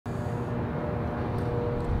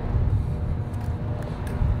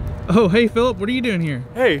Oh, hey Philip, what are you doing here?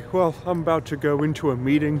 Hey, well, I'm about to go into a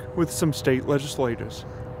meeting with some state legislators.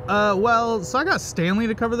 Well, so I got Stanley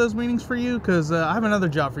to cover those meetings for you, because I have another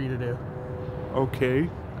job for you to do. Okay.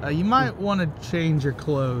 You might want to change your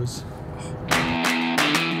clothes.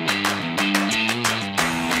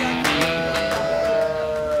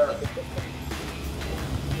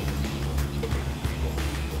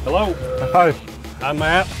 Hello. Hi. I'm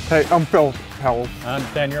Matt. Hey, I'm Philip Powell. I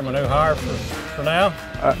understand you're my new hire for now.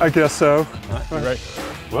 I guess so. All right, you ready?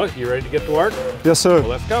 Well, you ready to get to work? Yes, sir. Well,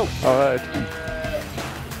 let's go. All right.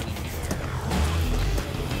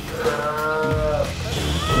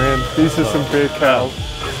 Man, these are some big cows.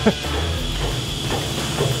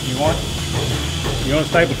 You want to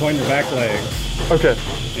stay between your back legs Okay.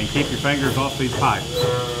 and keep your fingers off these pipes.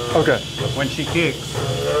 Okay. When she kicks,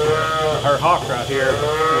 her hock right here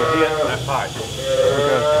will hit that pipe.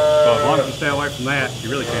 Okay. So as long as you stay away from that, she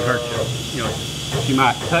really can't hurt you. You know, she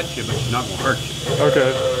might touch you, but she's not going to hurt you.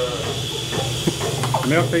 Okay. To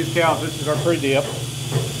milk these cows, this is our pre-dip.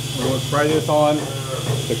 We're going to spray this on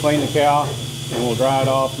to clean the cow, and we'll dry it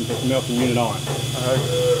off and put the milking unit on it. All right.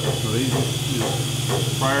 So these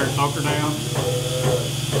just spray her, soak her down,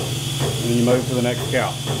 and then you move to the next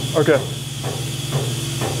cow. Okay.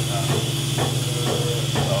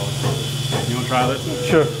 So you want to try this one?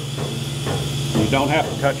 Sure. You don't have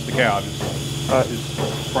to touch the cow, just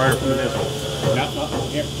spray her from the distance. Not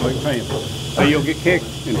move your hand. So you'll get kicked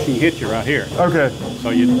and she can hit you right here. Okay.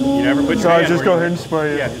 So you never put your So hand I just go ahead and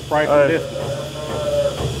spray it? Yeah, just spray from the distance.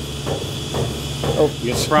 Oh. You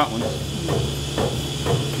get the front ones.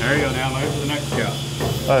 There you go, now move to the next cow.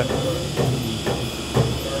 All right.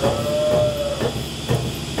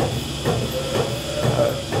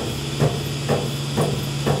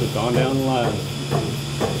 Just on down the line.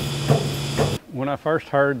 When I first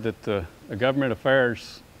heard that a government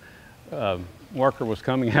affairs worker was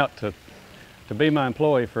coming out to be my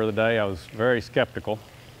employee for the day, I was very skeptical.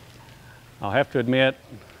 I'll have to admit,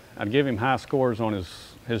 I'd give him high scores on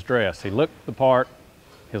his dress. He looked the part,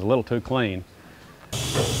 he was a little too clean. I'll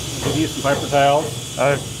give you some paper towels.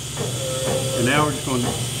 All right. And now we're just going to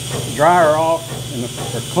dry her off,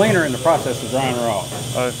 or clean her in the process of drying her off.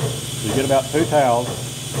 All right. So you get about 2 towels,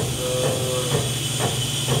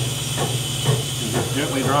 and just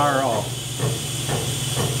gently dry her off.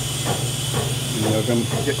 And you're going to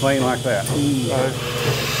get clean like that. All right.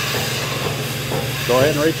 Go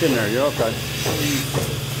ahead and reach in there, you're okay.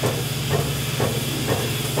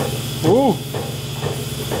 Ooh.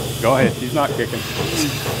 Go ahead, she's not kicking. She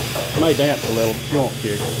may dance a little, but she won't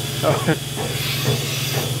kick.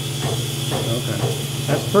 Okay,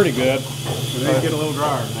 that's pretty good. We need to get a little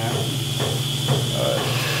drier than that.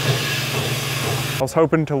 I was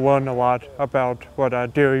hoping to learn a lot about what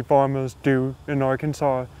dairy farmers do in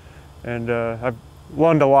Arkansas, and I've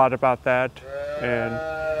learned a lot about that, and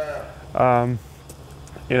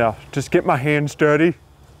you know, just get my hands dirty.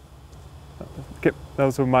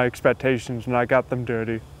 Those were my expectations, and I got them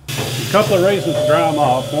dirty. A couple of reasons to dry them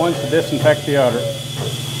off. One's to disinfect the udder,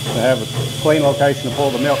 to have a clean location to pull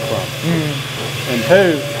the milk from. And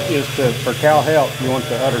 2 is for cow health, you want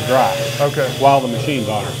the udder dry. Okay. While the machine's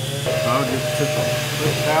on her. So just put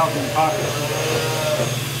the towels in the pocket.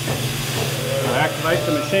 To activate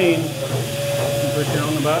the machine, you push it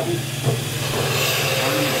on the button,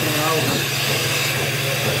 turn the machine over.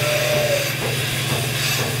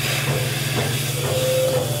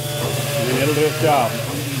 And then it'll do its job.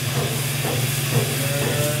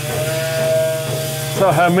 So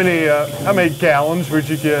how many gallons would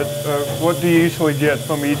you get? What do you usually get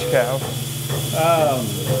from each cow?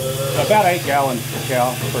 About 8 gallons per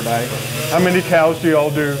cow per day. How many cows do y'all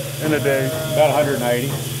do in a day? About 180,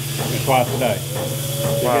 and twice a day.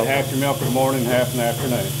 You Wow. get half your milk in the morning, half in the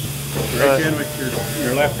afternoon. Reach in with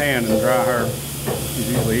your left hand and dry her is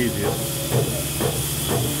usually easiest.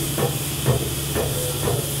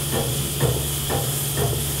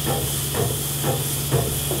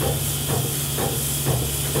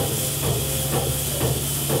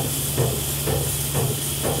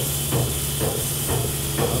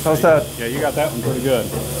 How's that? Yeah, you got that one pretty good.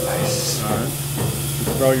 Nice. All right.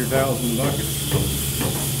 Just throw your towels in the bucket.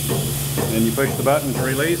 Then you push the button to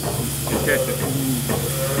release and catch it.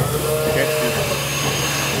 Catch it.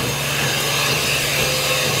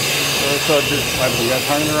 So just, you got to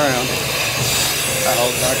turn it around.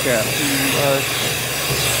 Like that.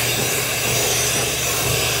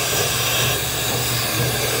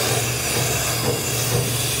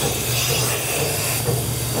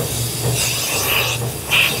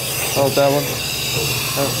 Oh, that one?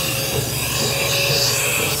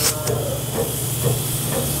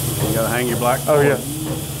 You got to hang your black Oh, cord. yeah.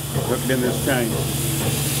 Hooked in this chain.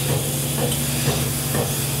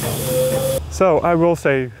 So I will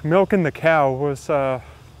say, milking the cow was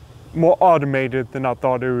more automated than I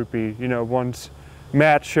thought it would be. You know, once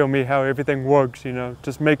Matt showed me how everything works, you know,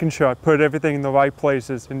 just making sure I put everything in the right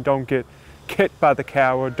places and don't get kicked by the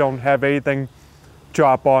cow or don't have anything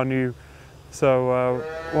drop on you. So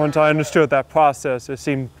once I understood that process, it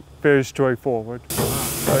seemed very straightforward.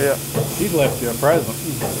 Oh yeah. She left you a present.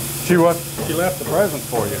 She what? She left a present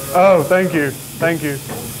for you. Oh, thank you. Thank you.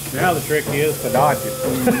 Now the trick is to dodge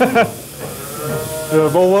it.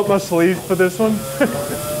 Roll up my sleeve for this one.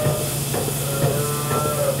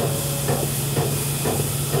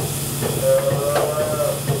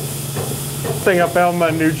 I think I found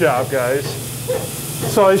my new job, guys.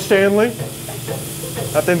 Sorry, Stanley.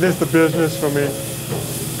 I think this is the business for me.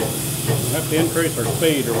 We have to increase our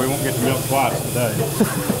speed or we won't get to milk twice today.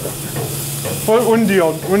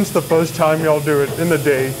 When's the first time y'all do it in the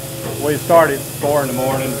day? We started 4 in the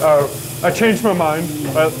morning. Oh, I changed my mind.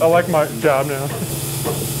 I like my job now.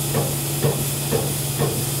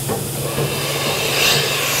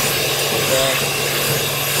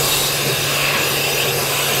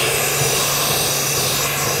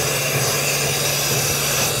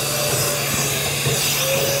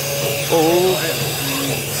 Oh.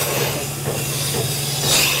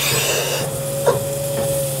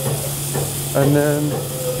 And then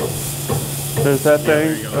there's that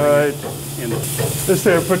thing. All right. Is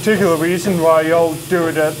there a particular reason why y'all do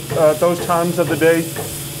it at those times of the day?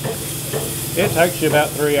 It takes you about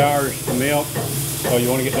 3 hours to milk, so you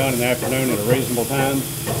want to get done in the afternoon at a reasonable time.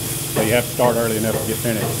 So you have to start early enough to get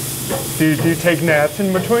finished. Do you take naps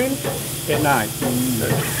in between? At night.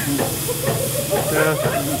 Yeah.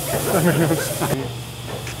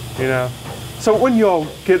 You know. So when y'all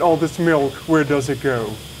get all this milk, where does it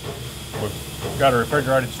go? We've got a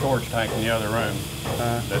refrigerated storage tank in the other room.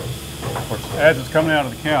 That, of course, as it's coming out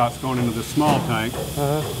of the cow, it's going into this small tank.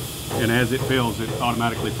 And as it fills, it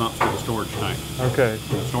automatically pumps to the storage tank. Okay.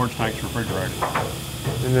 And the storage tank's refrigerated.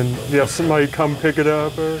 And then you have somebody come pick it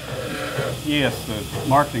up, or? Yes, the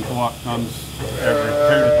marketing co-op comes every 2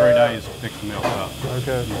 to 3 days to pick the milk up.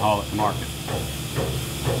 Okay. And haul it to market.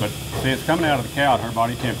 But see, it's coming out of the cow at her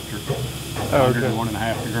body temperature,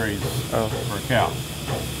 101.5 degrees for a cow.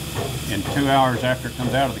 In 2 hours after it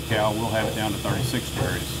comes out of the cow, we'll have it down to 36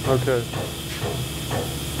 degrees. Okay.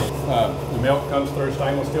 The milk comes through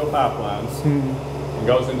stainless steel pipelines and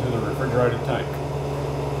goes into the refrigerated tank. You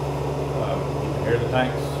can hear the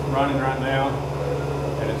tank's running right now,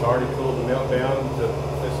 and it's already cooled the milk down to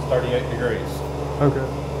this 38 degrees. Okay.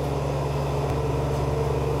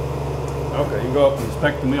 Okay, you can go up and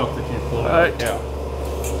inspect the milk that you pulled out of the cow.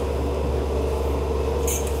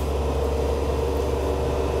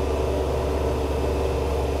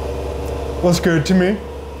 Looks good to me.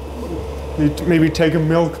 Maybe take a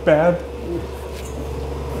milk bath.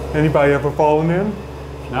 Anybody ever fallen in?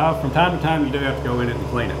 No, from time to time you do have to go in it and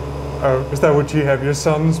clean it. Oh, is that what you have your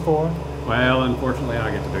sons for? Well, unfortunately I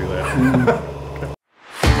get to do that.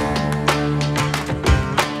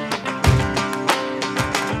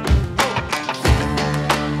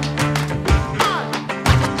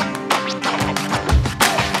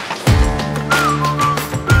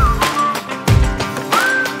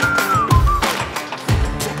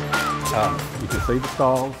 You can see the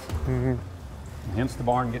stalls. Hence the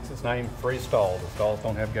barn gets its name, free stall. The stalls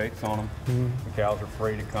don't have gates on them. The cows are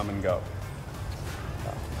free to come and go.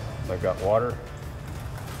 They've got water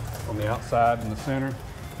on the outside and the center.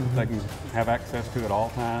 They can have access to at all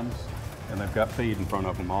times. And they've got feed in front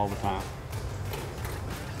of them all the time.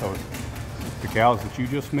 So the cows that you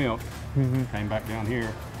just milked came back down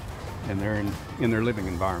here and they're in their living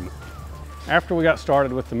environment. After we got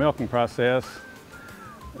started with the milking process,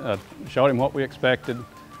 showed him what we expected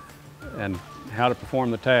and how to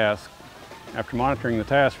perform the task. After monitoring the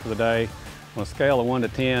task for the day, on a scale of 1 to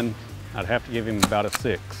 10, I'd have to give him about a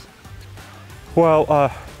 6.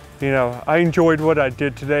 Well, you know, I enjoyed what I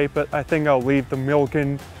did today, but I think I'll leave the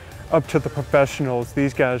milking up to the professionals.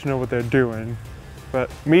 These guys know what they're doing. But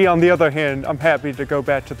me, on the other hand, I'm happy to go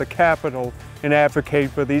back to the Capitol and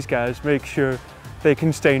advocate for these guys, make sure they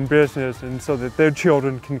can stay in business and so that their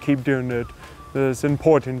children can keep doing it. It's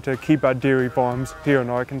important to keep our dairy farms here in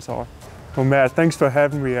Arkansas. Well, Matt, thanks for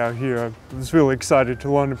having me out here. I was really excited to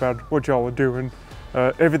learn about what y'all are doing.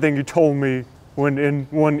 Everything you told me went in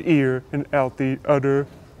one ear and out the other.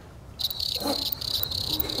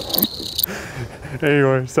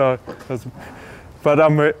 Anyway, so, but I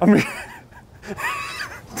mean,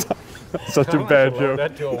 such a bad joke.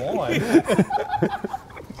 That to a 1.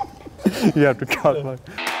 You have to cut like.